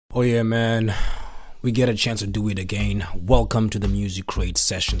Oh yeah, man. We get a chance to do it again. Welcome to the Music Crate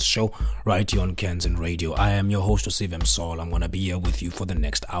Sessions show right here on Kanzen Radio. I am your host, Sive Msolo. I'm going to be here with you for the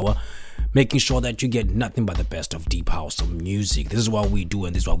next hour, making sure that you get nothing but the best of deep house music. This is what we do,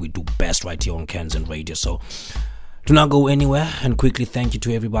 and this is what we do best right here on Kanzen Radio. So do not go anywhere, and quickly thank you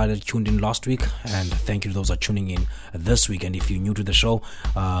to everybody that tuned in last week, and thank you to those that are tuning in this week. And if you're new to the show,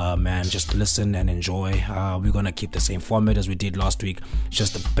 man, just listen and enjoy. We're gonna keep the same format as we did last week,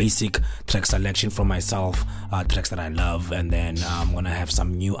 just a basic track selection from myself, tracks that I love, and then I'm gonna have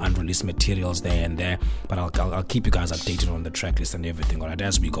some new unreleased materials there and there, but I'll keep you guys updated on the track list and everything, alright,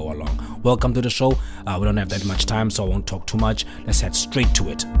 as we go along. Welcome to the show. We don't have that much time, so I won't talk too much. Let's head straight to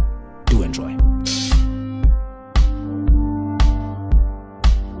it. Do enjoy.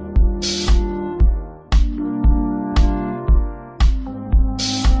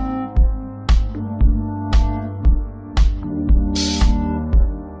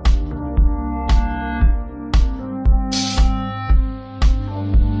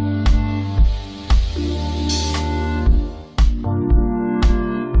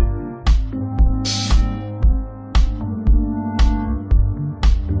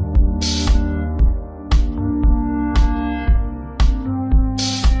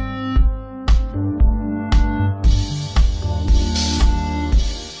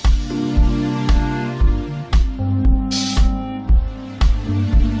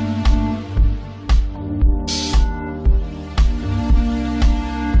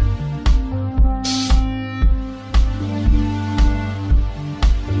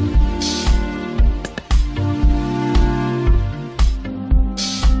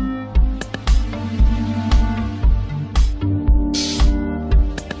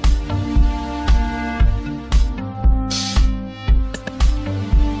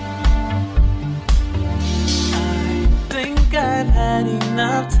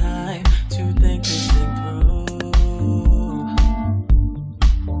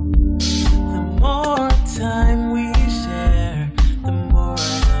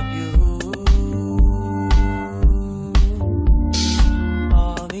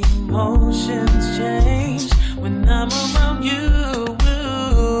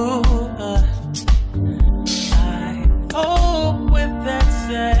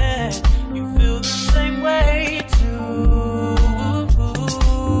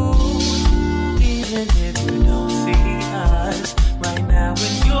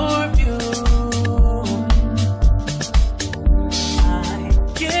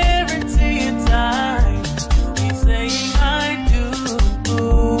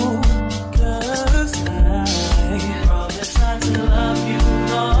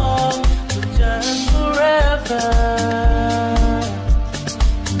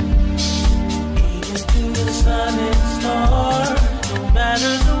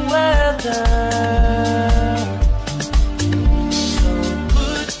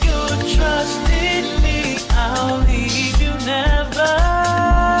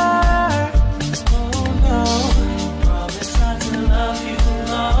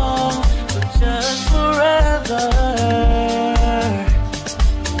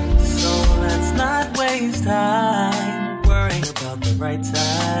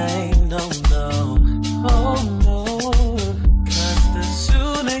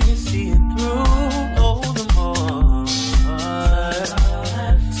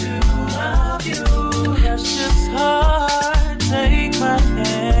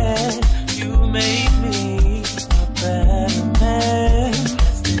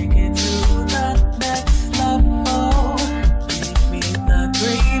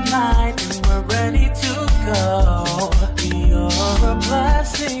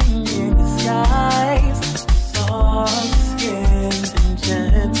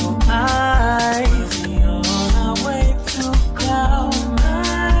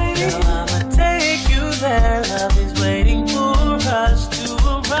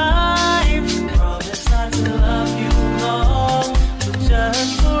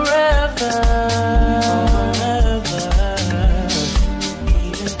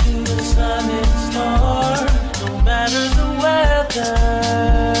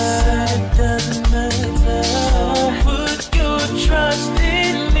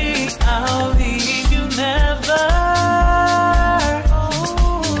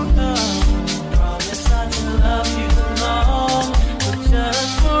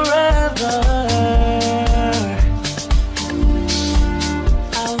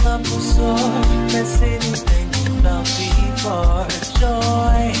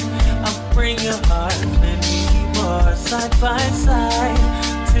 Side by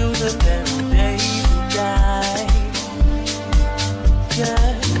side till the very day we die.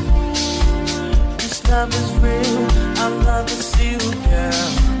 Yeah. love is real, our love is sealed, girl,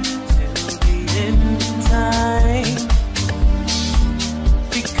 till the end of time.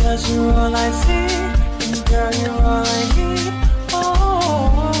 Because you're all I see, and girl, you're all I need. Oh,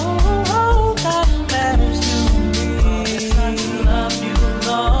 that matters to me. It's not to love you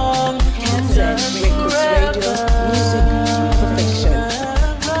long, KanzenRecords Radio, music perfection.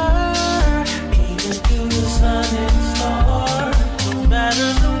 Even through the sun and stars, no matter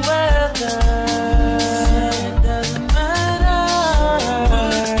the weather, it doesn't matter.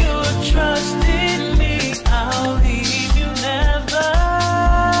 Put your trust in me, I'll leave you never.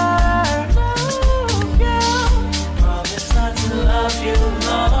 No, girl, promise not to love you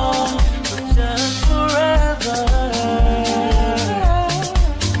long, but just forever.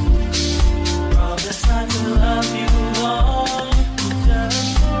 Promise not to love you long, but just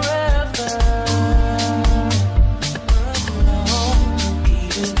forever.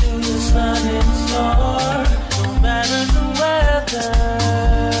 Even through the sun and storm, no matter the weather,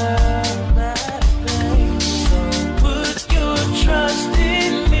 baby. So put your trust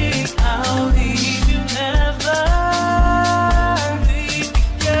in me, I'll leave you never. Leave me,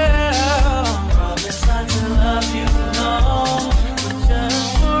 girl. Promise not to love you long, but just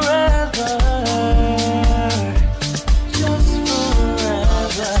forever. Just forever.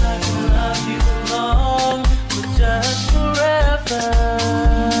 Promise not to love you long, but just forever.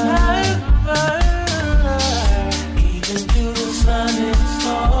 Even through the sun and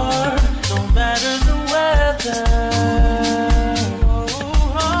storm, no matter the weather.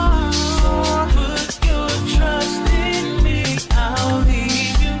 So put your trust in me, I'll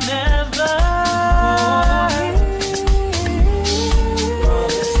leave you never.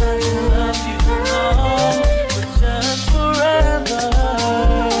 Promise not to love you long, but just forever.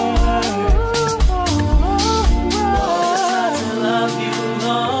 Promise not to love you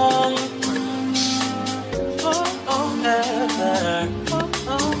long.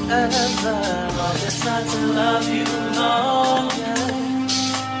 Ever. Ever. Promise not to love you long.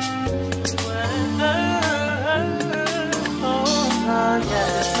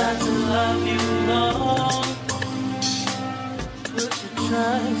 Promise not to love you long. Put your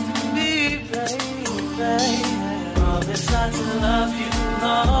trust in me, baby. Promise not to love you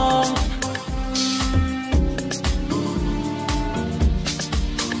long.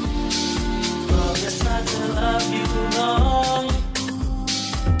 Promise not to love you long.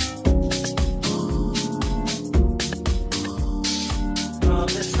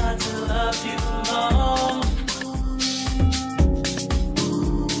 Promise not to love you long.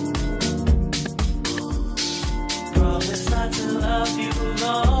 Promise not to love you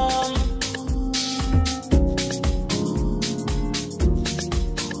long.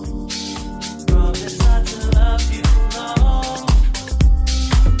 Promise not to love you long.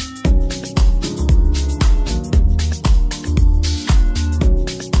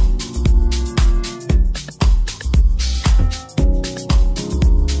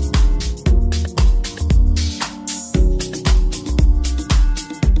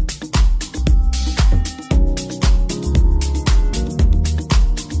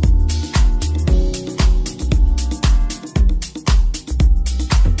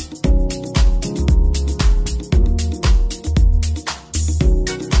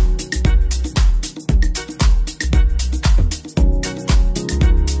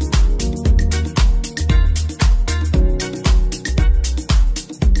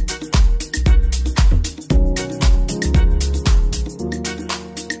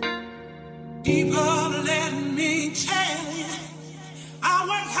 People, let me tell you, I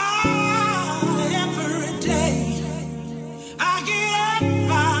work hard every day. I get up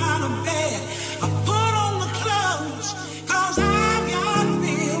out of bed, I put on the clothes, cause I've got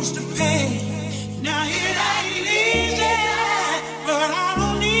bills to pay. Now it ain't easy, but I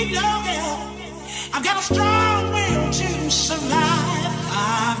don't need no help. I've got a strong will to survive.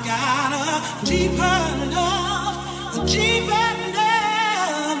 I've got a deeper love, a deeper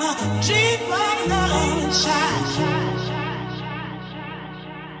love, a deeper love inside.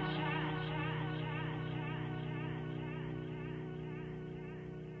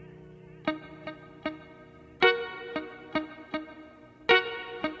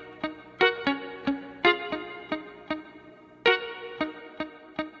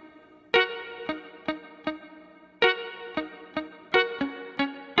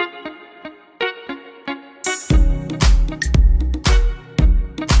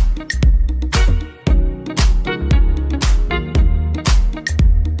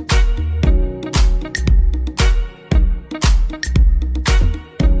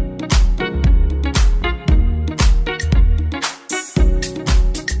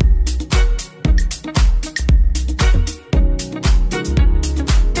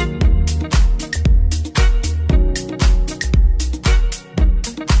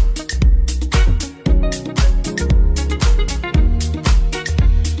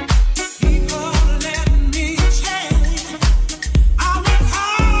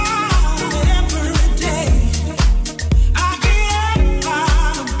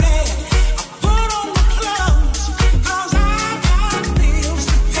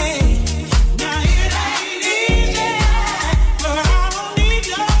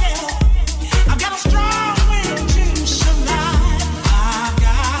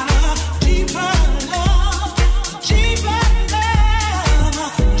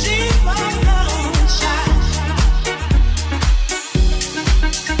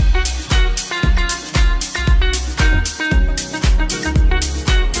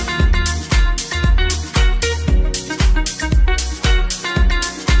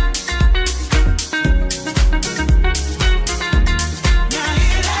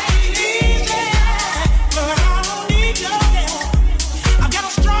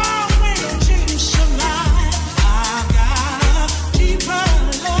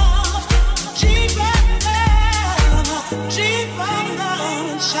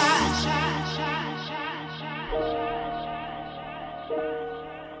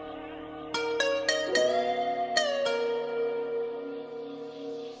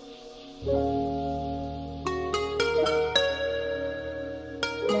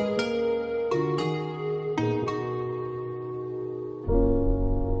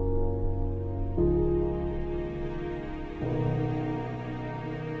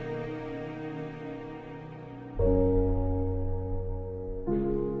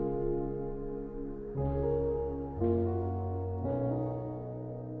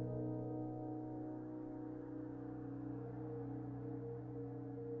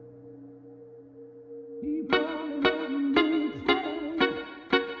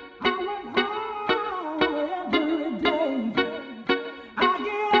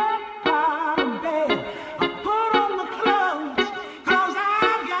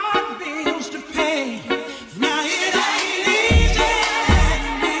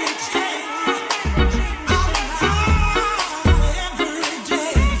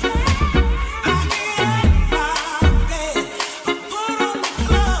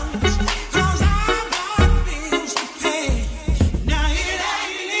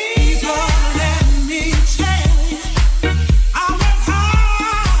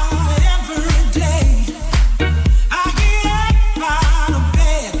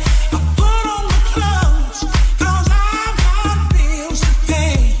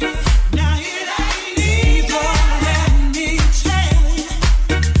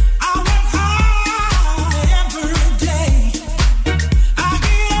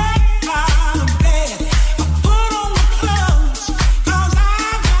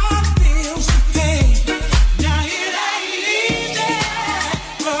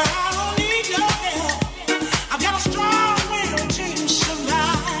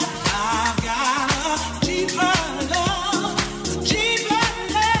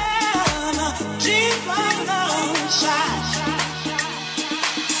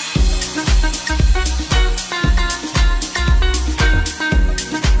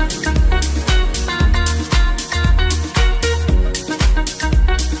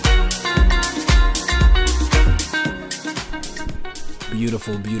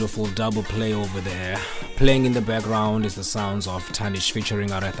 Beautiful double play over there. Playing in the background is the sounds of Tinush featuring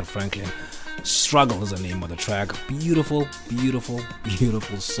Aretha Franklin. Struggle is the name of the track. Beautiful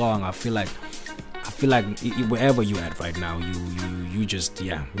song. I feel like wherever you're at right now, you just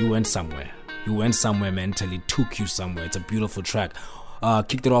you went somewhere. You went somewhere mentally, took you somewhere. It's a beautiful track.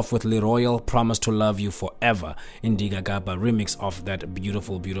 Kicked it off with Leroyal, Promise to Love You Forever, Ndinga Gaba remix of that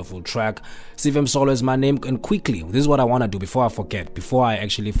beautiful track. Sive Msolo is my name, and quickly, this is what I want to do before I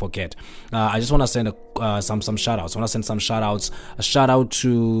actually forget. I just want to send some shout outs. I want to send some shout outs. A shout out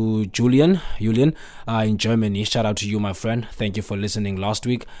to Julian in Germany. Shout out to you, my friend. Thank you for listening last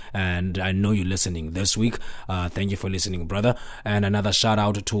week, and I know you're listening this week. Thank you for listening, brother. And another shout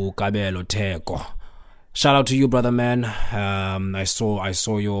out to Kabelo Teko. Shout out to you, brother, man. I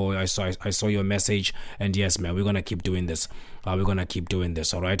saw your message, and yes, man, we're gonna keep doing this. All right, we're gonna keep doing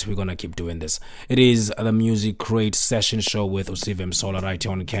this. It is the Music Crate Session Show with Sive Msolo right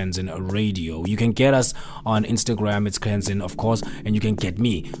here on Kanzen Radio. You can get us on Instagram, it's Kanzen, of course, and you can get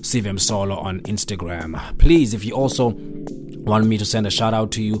me, Sive Msolo, on Instagram. Please, if you also want me to send a shout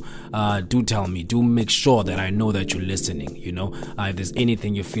out to you, do tell me. Do make sure that I know that you're listening. You know, if there's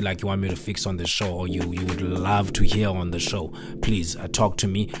anything you feel like you want me to fix on the show, or you would love to hear on the show, please talk to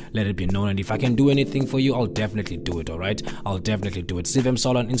me, let it be known, and if I can do anything for you, I'll definitely do it. All right, I'll definitely do it. Sive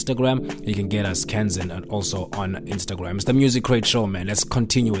Msolo on Instagram. You can get us Kanzen and also on Instagram. It's the Music Crate Show, man. Let's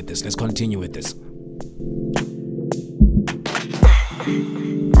continue with this.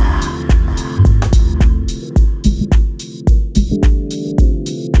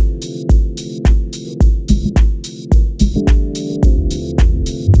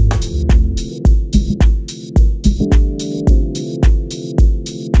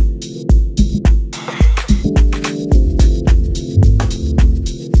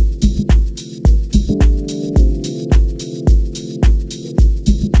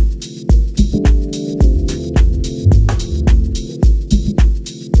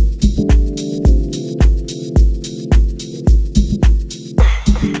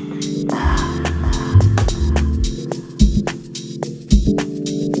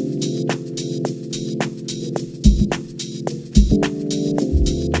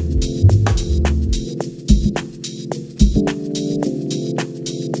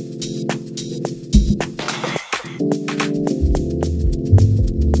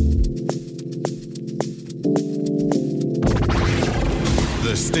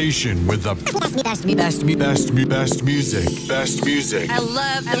 With the best music. I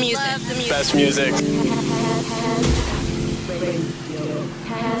love the music. Best music.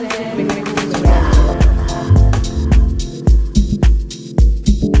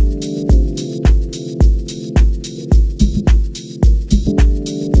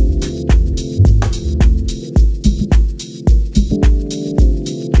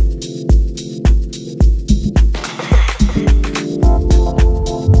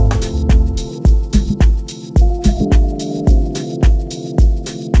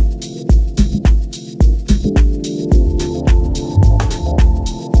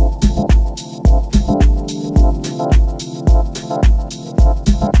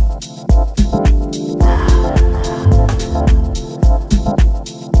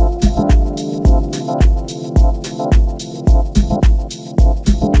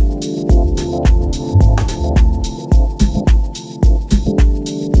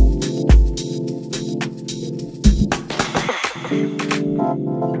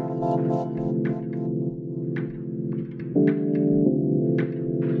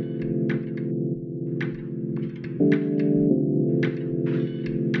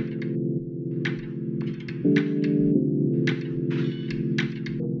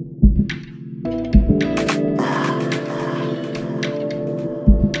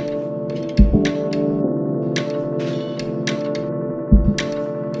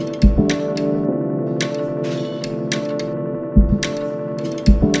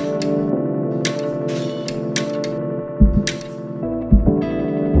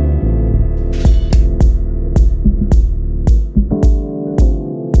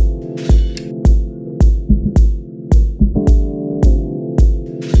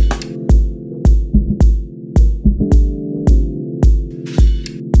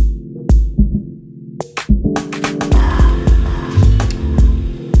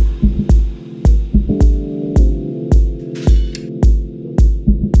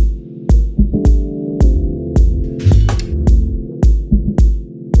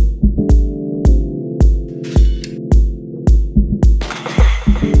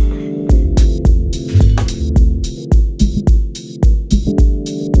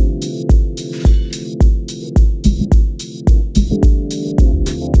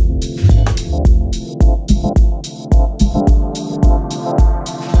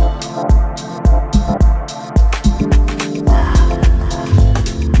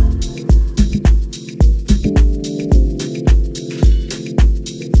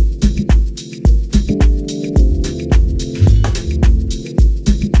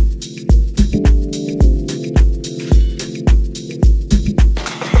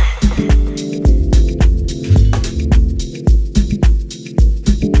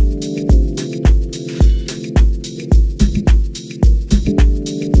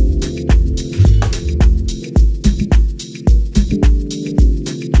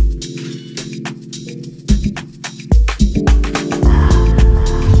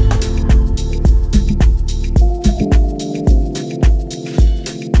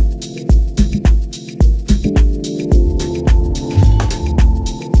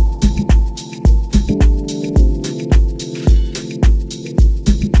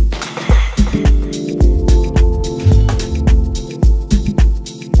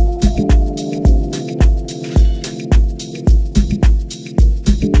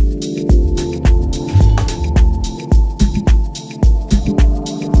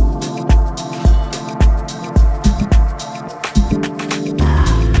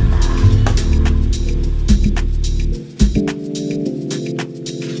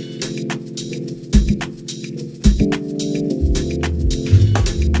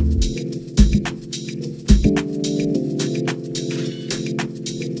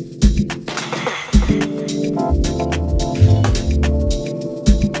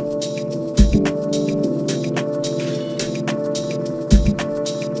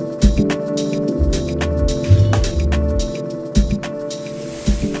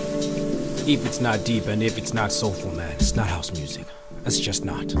 If it's not deep and if it's not soulful, man, it's not house music. It's just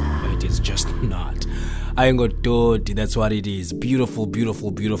not. It is just not. I ain't got dirty. That's what it is. Beautiful,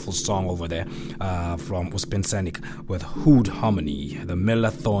 beautiful, beautiful song over there from Splancnci with Hood Harmony, the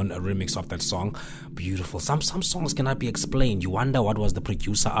Thorne remix of that song. Beautiful. Some songs cannot be explained. You wonder what was the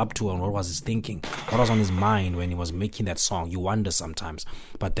producer up to and what was his thinking, what was on his mind when he was making that song. You wonder sometimes.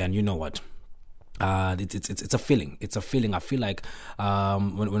 But then you know what? It's a feeling. It's a feeling. I feel like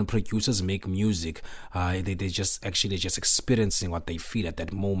when producers make music, they just experiencing what they feel at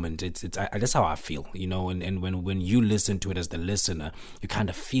that moment. That's how I feel, you know. And when you listen to it as the listener, you kind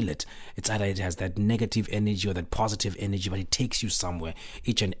of feel it. It's either it has that negative energy or that positive energy, but it takes you somewhere.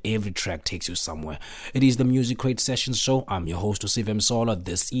 Each and every track takes you somewhere. It is the Music Crate Sessions Show. I'm your host, Sive Msolo.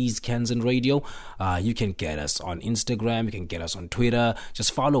 This is Kanzen Radio. You can get us on Instagram. You can get us on Twitter.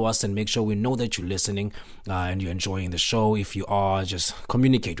 Just follow us and make sure we know that you listening and you're enjoying the show. If you are, just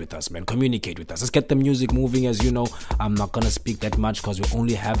communicate with us, man. Communicate with us. Let's get the music moving. As you know, I'm not gonna speak that much because we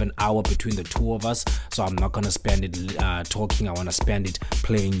only have an hour between the two of us, so I'm not gonna spend it talking. I want to spend it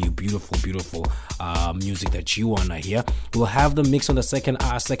playing you beautiful music that you wanna hear. We'll have the mix on the second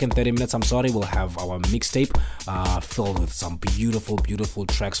 30 minutes. We'll have our mixtape filled with some beautiful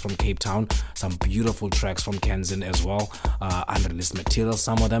tracks from Cape Town, some beautiful tracks from Kanzen as well, unreleased material,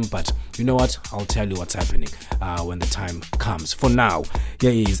 some of them. But you know what, I'll tell you what's happening when the time comes. For now,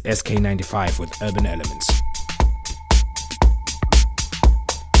 here is SK95 with Urban Elements.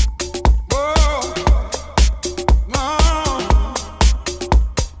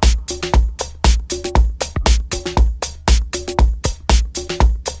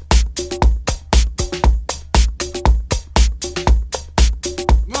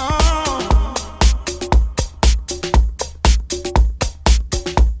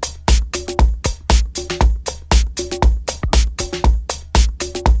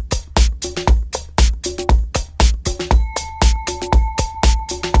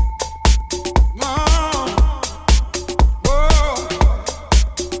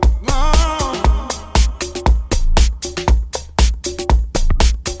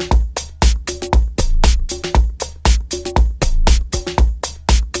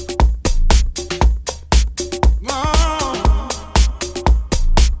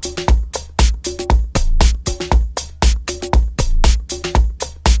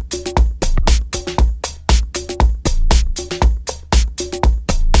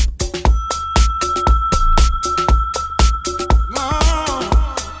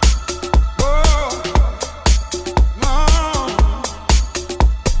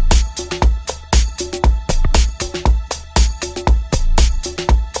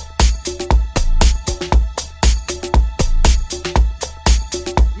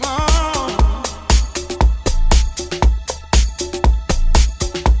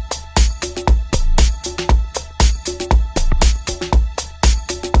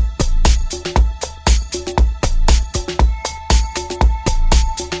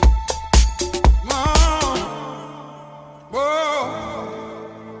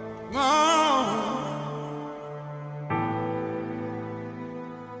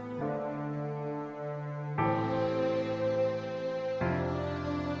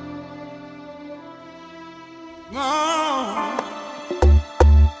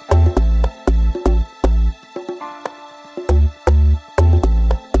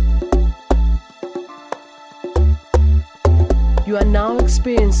 You are now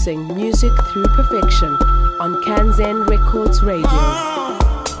experiencing music through perfection on KanzenRecords Radio.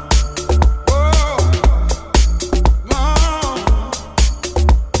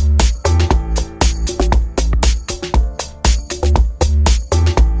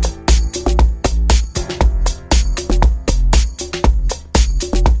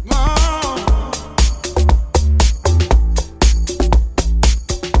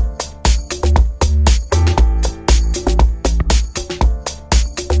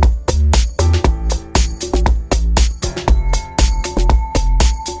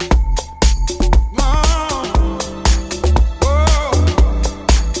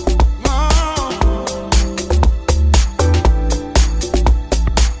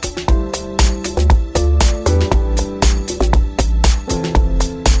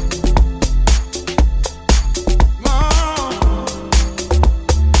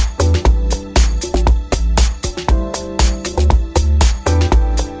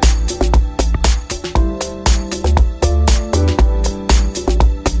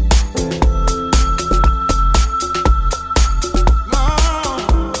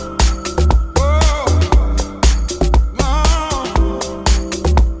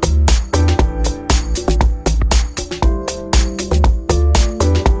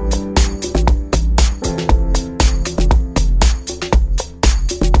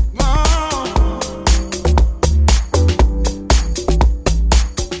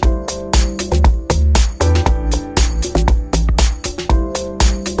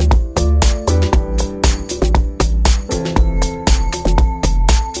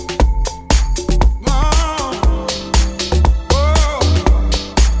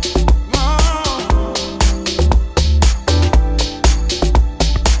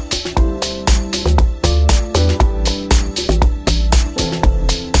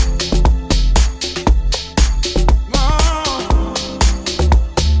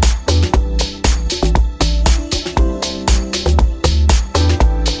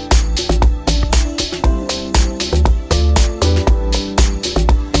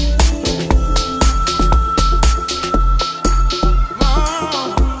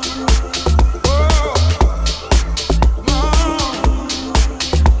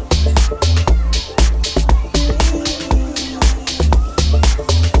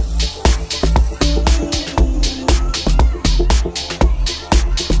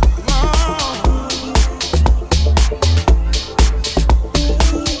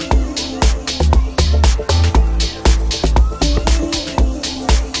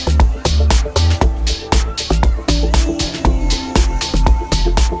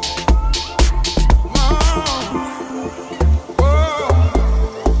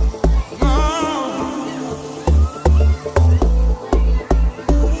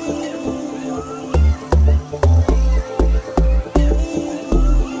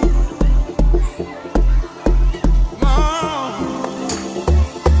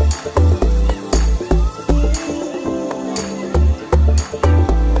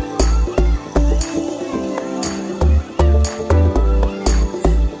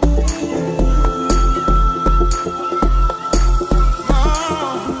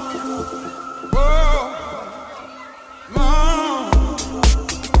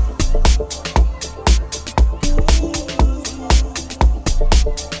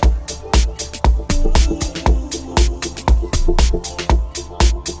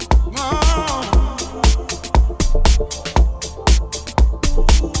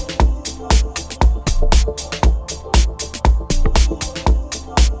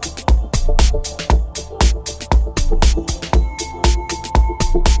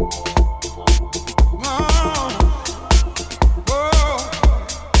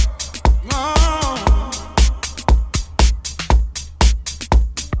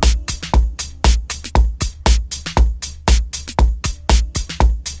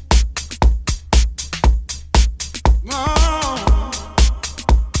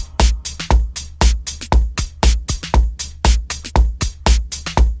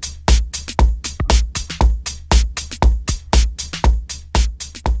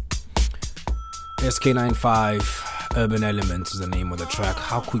 SK95 Urban Elements is the name of the track.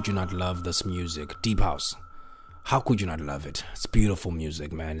 How could you not love this music? Deep House. How could you not love it? It's beautiful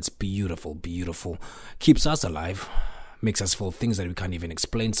music, man. It's beautiful, beautiful. Keeps us alive. Makes us feel things that we can't even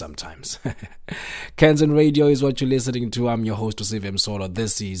explain sometimes. Kanzen Radio is what you're listening to. I'm your host, Sive Msolo.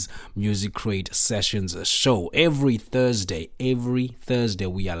 This is Music Crate Sessions show. Every Thursday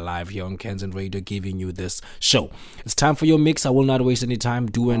we are live here on Kanzen Radio giving you this show. It's time for your mix. I will not waste any time.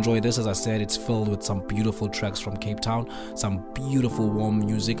 Do enjoy this. As I said, it's filled with some beautiful tracks from Cape Town, some beautiful warm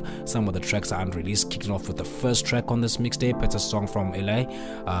music. Some of the tracks are unreleased. Kicking off with the first track on this mixtape. It's a song from Ellay,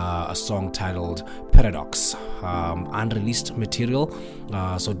 a song titled Paradox. Unreleased material,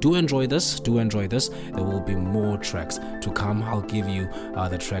 so do enjoy this. There will be more tracks to come. I'll give you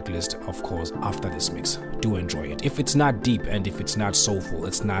the track list, of course, after this mix. Do enjoy it. If it's not deep and if it's not soulful,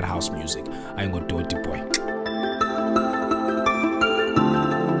 it's not house music, I ain't gonna do it, deep boy.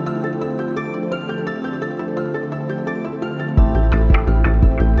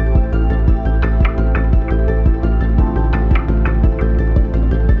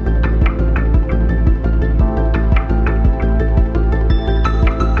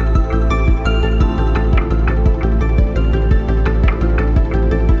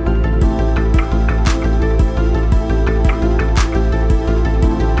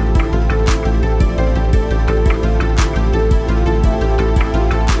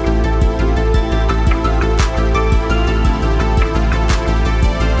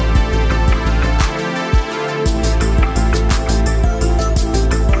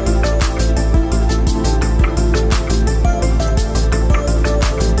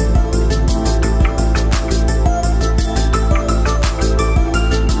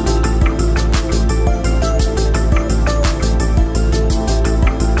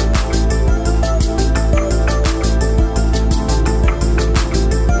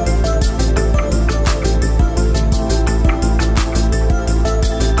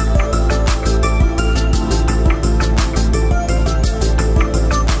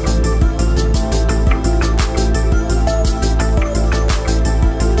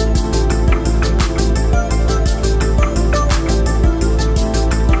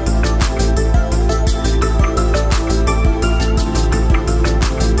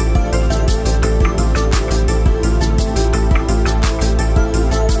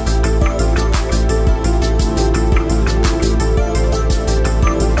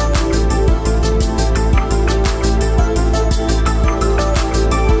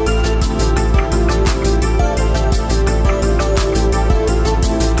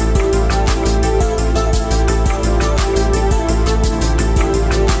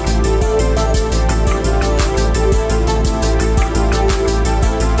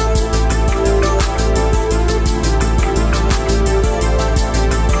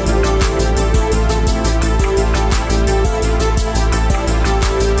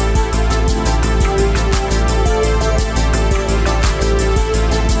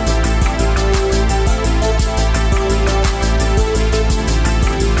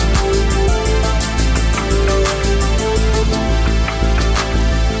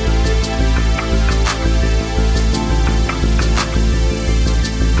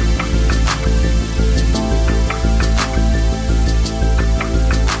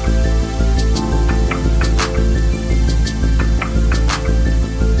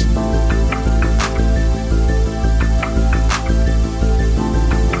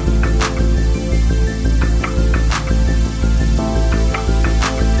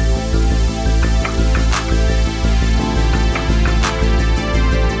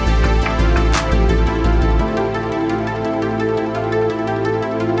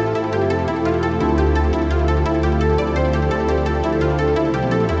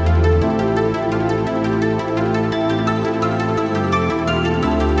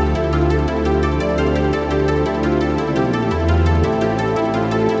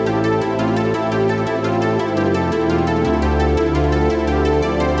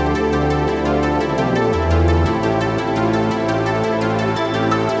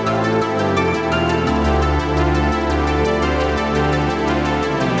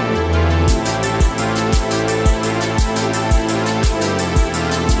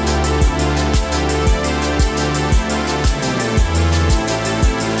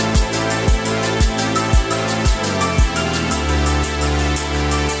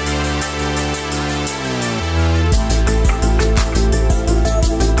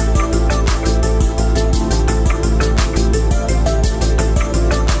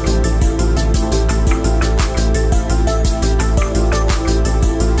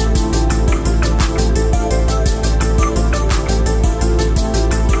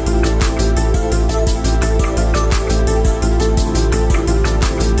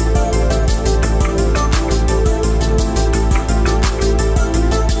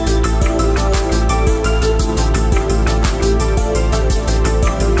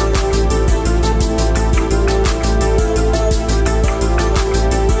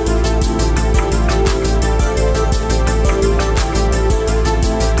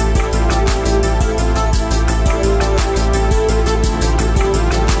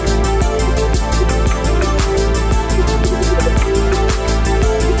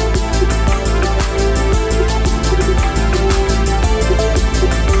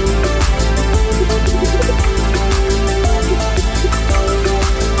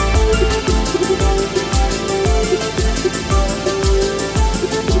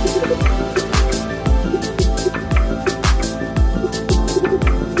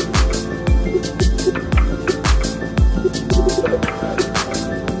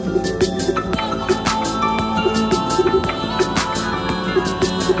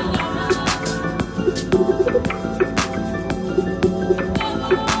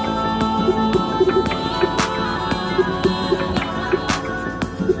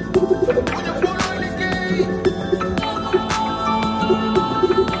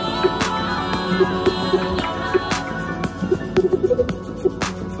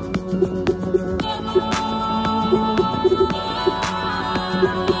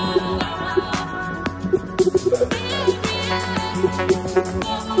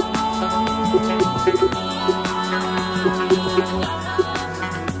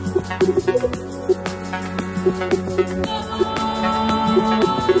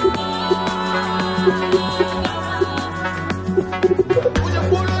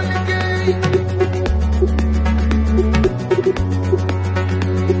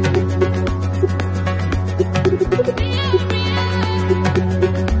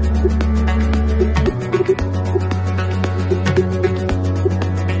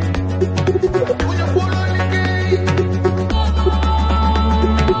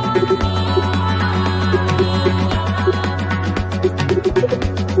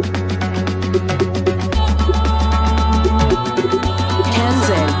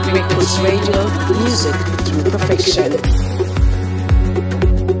 KanzenRecords Radio, music through perfection.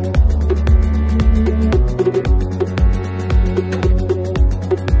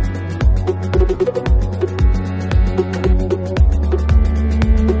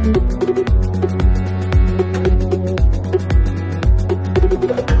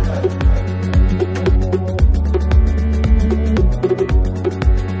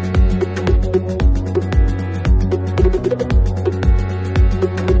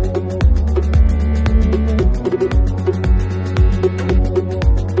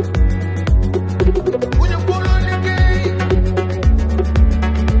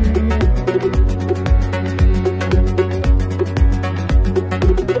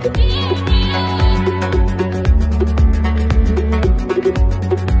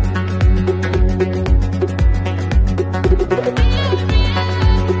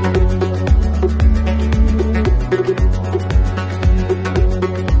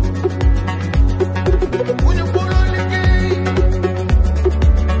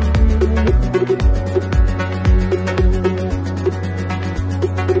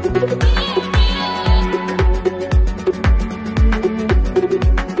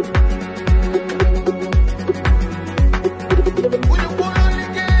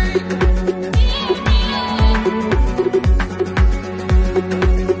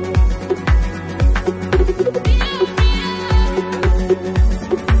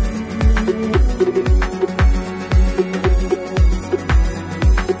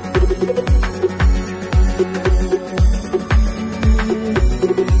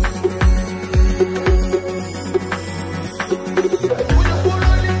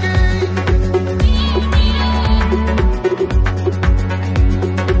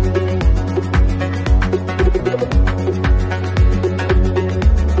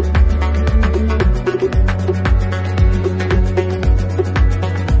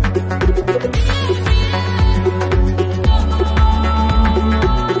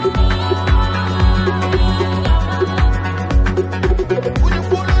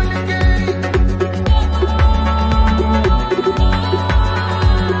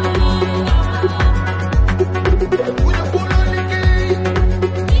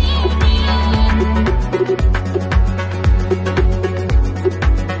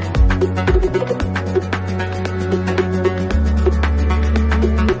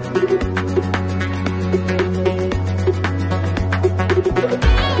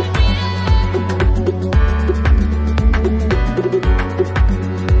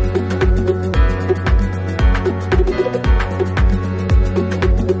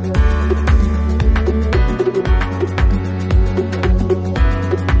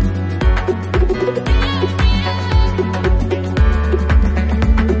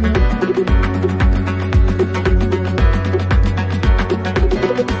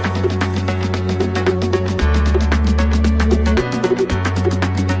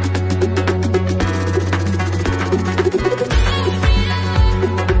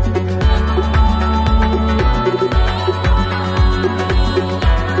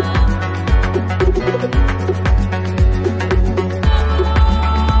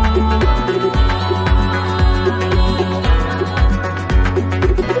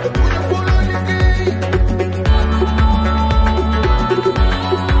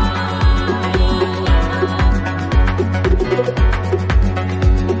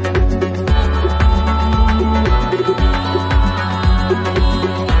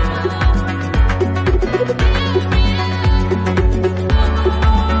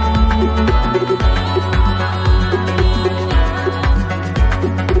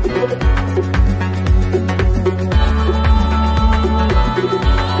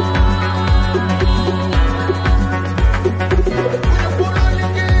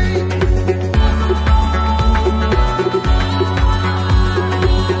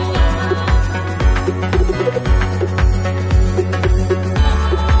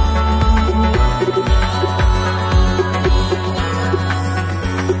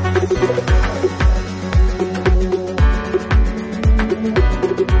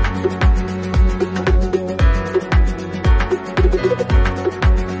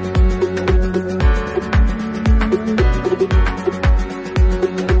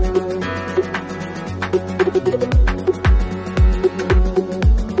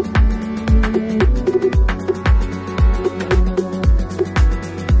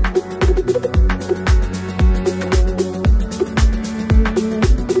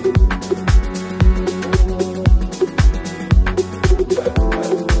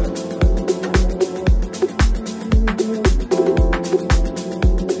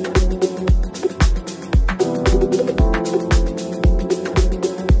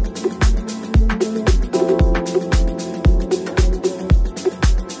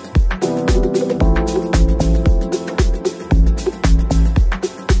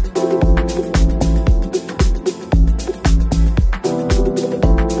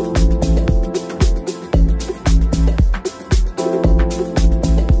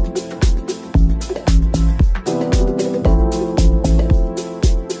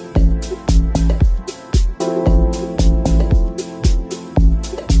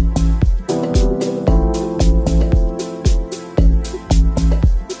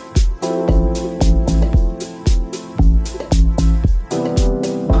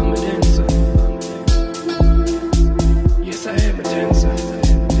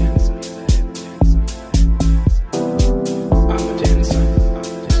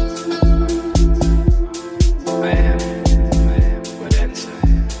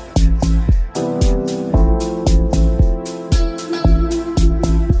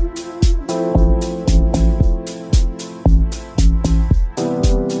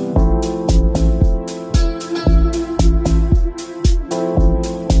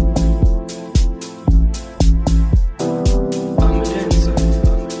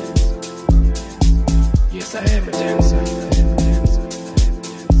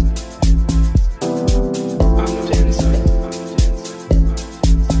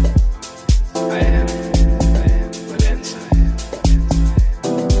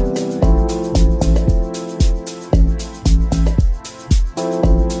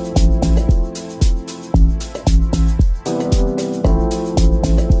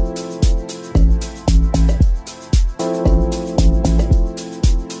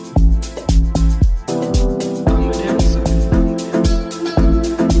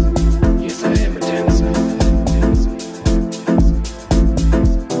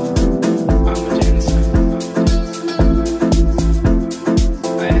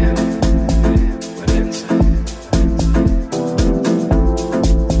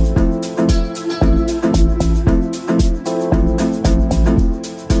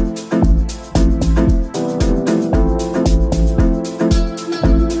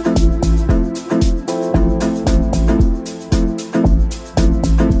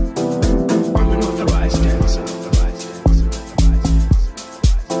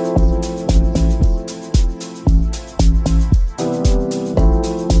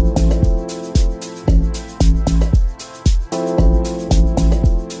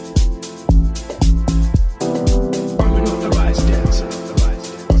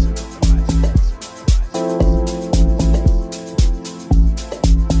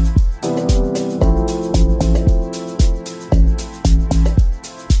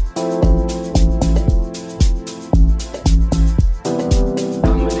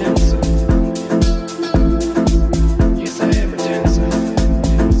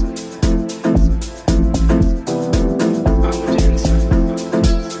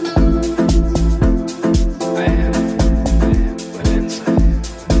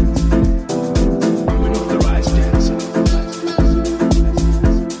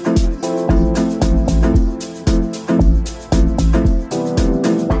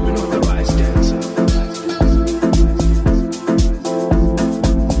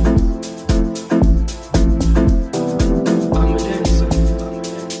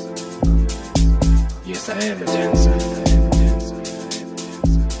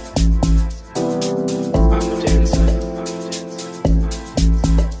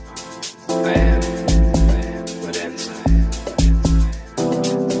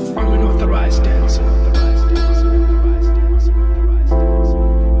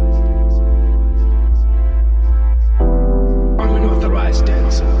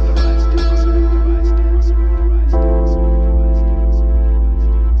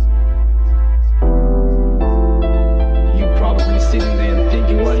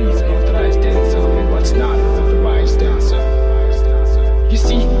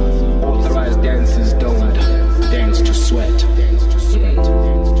 sweat.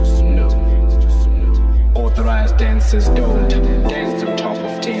 No. Authorized dancers don't dance on top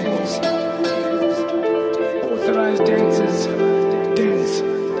of tables. Authorized dancers dance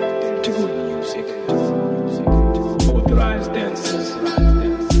to good music. Authorized dancers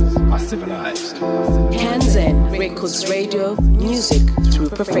are civilized. KanzenRecords Radio, music through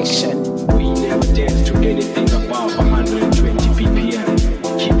perfection. We never dance to anything above 120 BPM.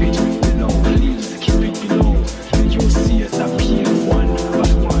 Keep it low, please keep it below. You'll see us up here one by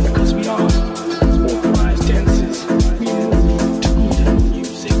one, because we are authorized dancers. We move to good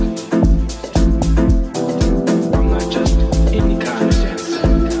music. I'm not just any kind of dancer.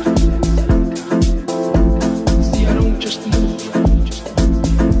 See, I don't just move.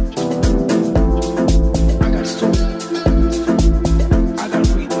 I got soul. I got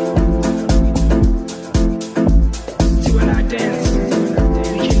rhythm. See, when I dance,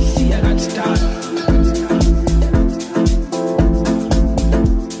 you can see I got style.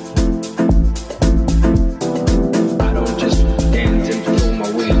 I don't just dance and throw my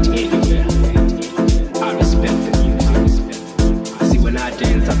weight anywhere. I respect the music. See, when I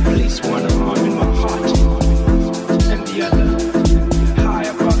dance, I place one arm in my heart and the other high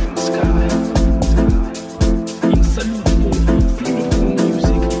above in the sky. In salute for beautiful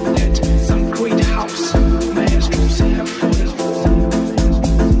music that some great house maestros have fallen for.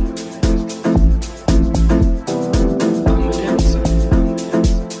 I'm a dancer.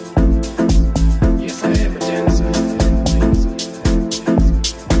 Yes, I am a dancer.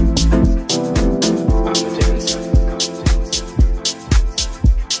 I'm a dancer.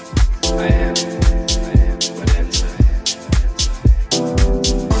 I am a dancer. I'm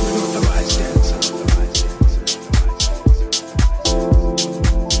an authorized dancer.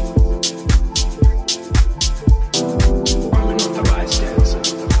 I'm an authorized dancer.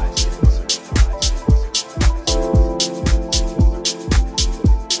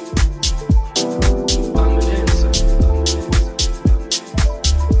 I'm a dancer.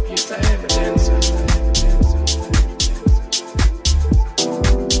 Yes, I am a dancer.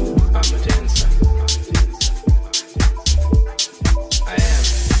 I'm a dancer.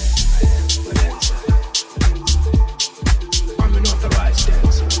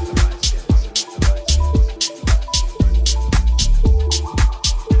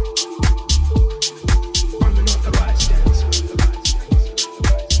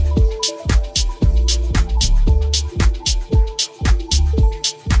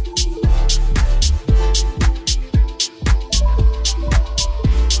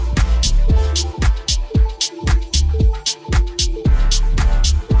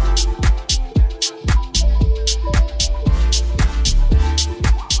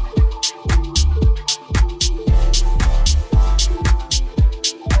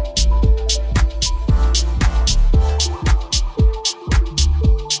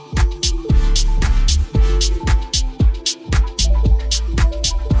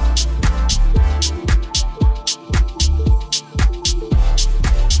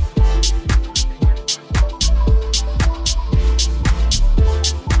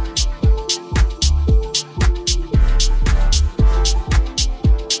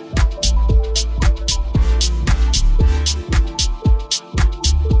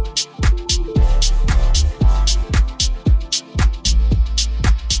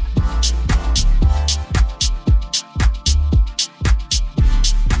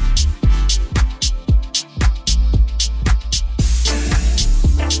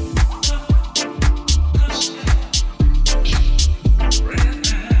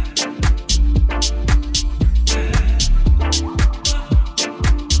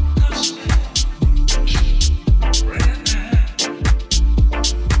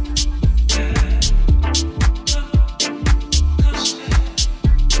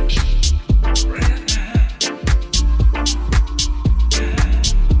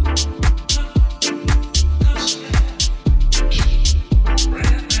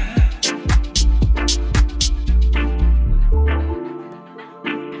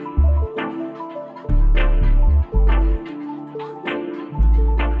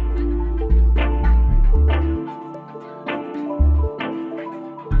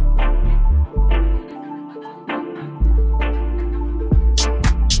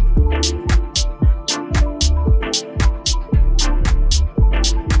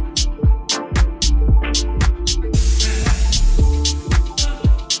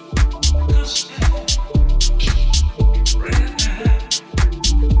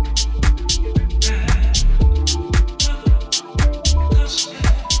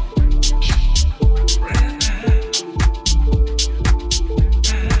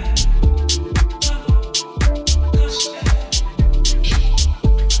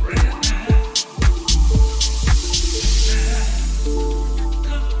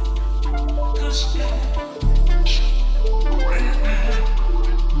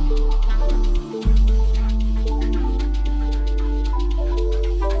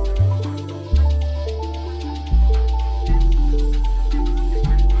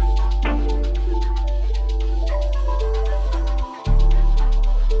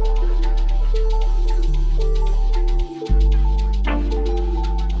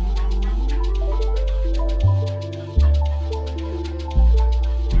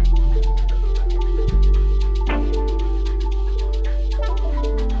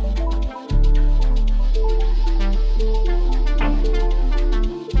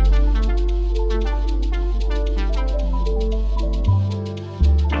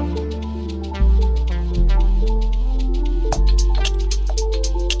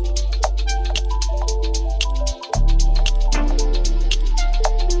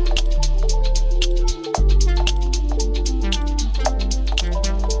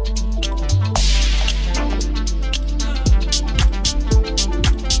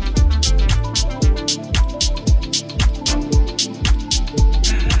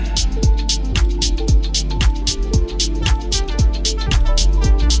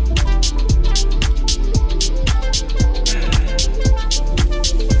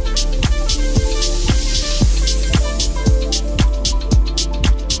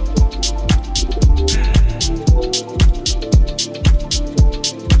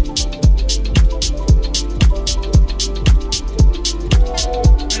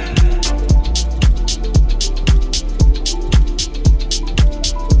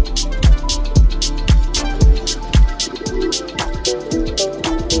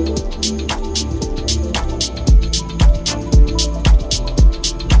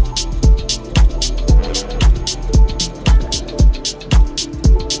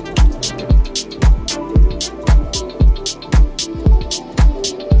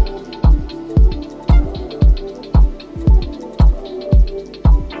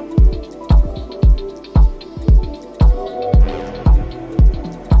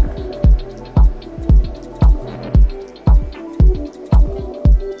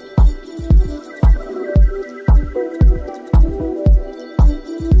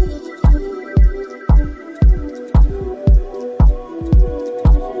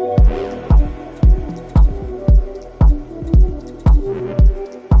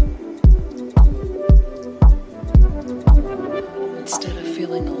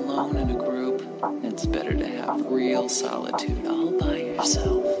 feeling alone in a group, it's better to have real solitude all by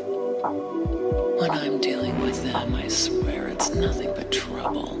yourself. When I'm dealing with them, I swear it's nothing but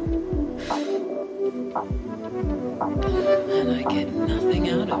trouble. And I get nothing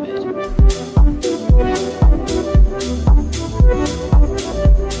out of it.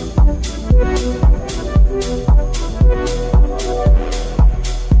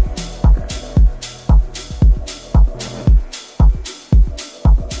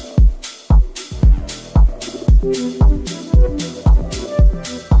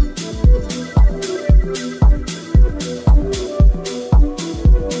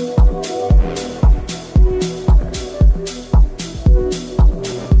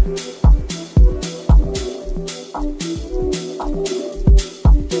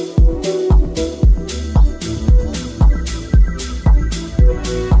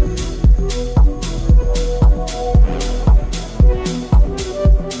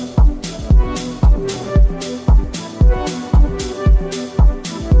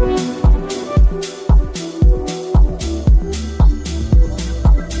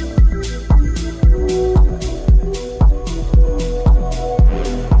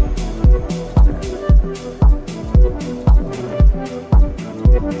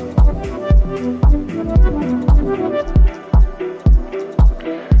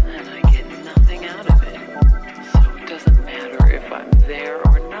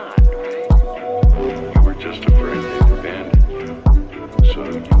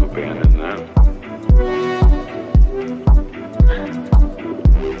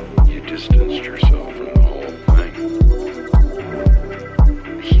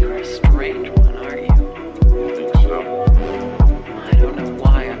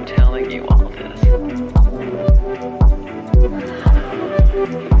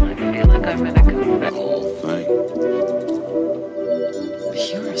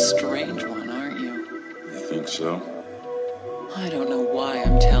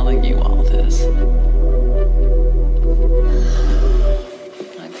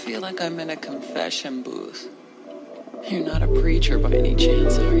 Booth. You're not a preacher by any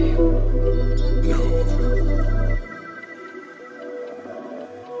chance, are you? No.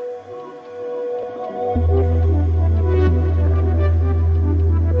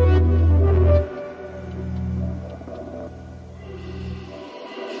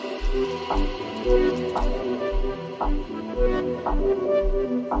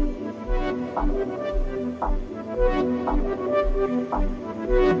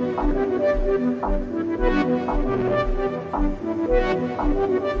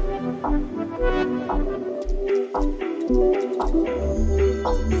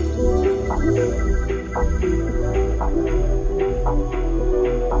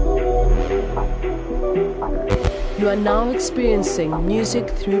 You are now experiencing music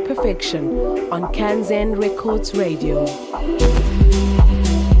through perfection on KanzenRecords Radio.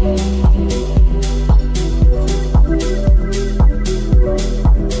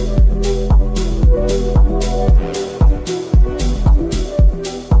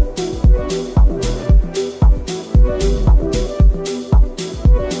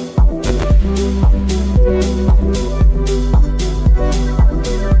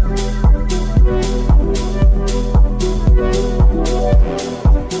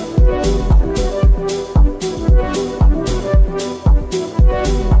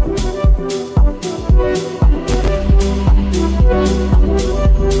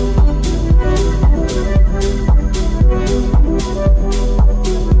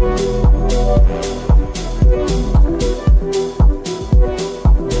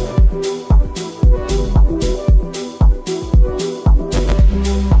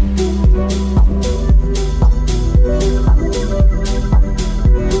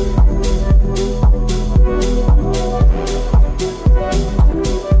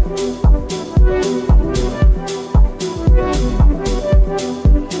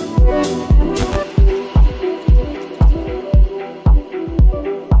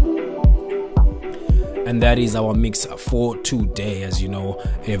 And that is our mix for today. As you know,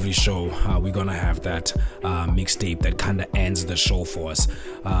 every show we're gonna have that mixtape that kind of ends the show for us.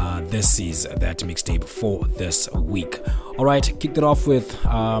 This is that mixtape for this week. Alright, kicked it off with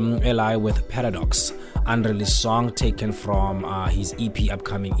Ellay with Paradox, unreleased song taken from his EP,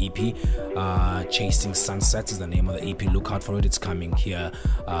 upcoming EP. Chasing Sunsets is the name of the EP. Look out for it, it's coming here.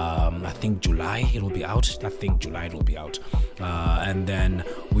 I think July it will be out. And then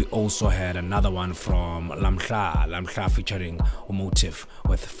we also had another one from Lamhla featuring Motif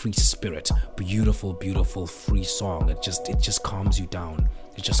with Free Spirit. Beautiful, beautiful free song. It just calms you down.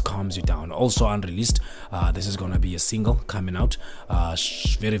 it just calms you down. Also unreleased, this is gonna be a single coming out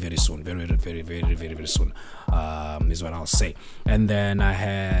very, very soon. Very, very, very, very, very soon is what I'll say. And then I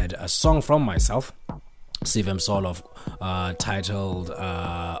had a song from myself, Sive Msolo, titled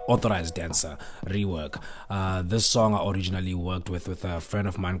Authorized Dancer Rework. This song I originally worked with a friend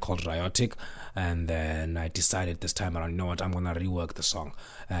of mine called Riotic, and then I decided this time around, you know what, I'm gonna rework the song,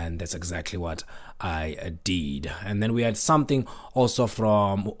 and that's exactly what I did. And then we had something also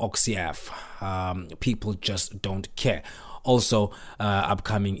from Oxyaf, People Just Don't Care. Also,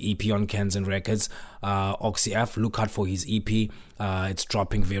 upcoming EP on KanzenRecords, Oxyaf. Look out for his EP. It's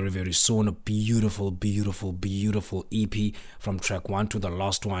dropping very, very soon. A beautiful, beautiful, beautiful EP from track 1 to the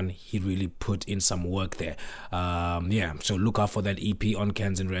last one. He really put in some work there. So look out for that EP on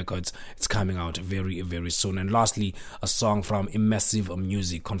KanzenRecords. It's coming out very, very soon. And lastly, a song from Messive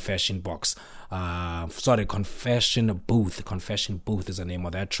Muzik, Confession Box. Confession Booth. Confession Booth is the name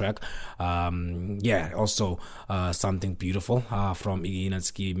of that track. Also something beautiful from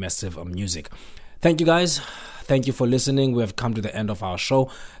Inatsky Messive Muzik. Thank you guys. Thank you for listening. We have come to the end of our show.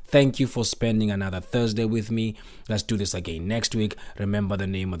 Thank you for spending another Thursday with me. Let's do this again next week. Remember, the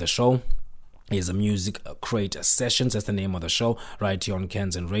name of the show is a Music Crate Sessions. That's the name of the show right here on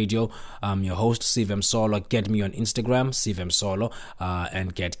Kanzen Radio. I'm your host, Sive Msolo. Get me on Instagram, Sive Msolo,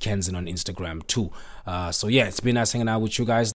 and get Kanzen on Instagram too. It's been nice hanging out with you guys.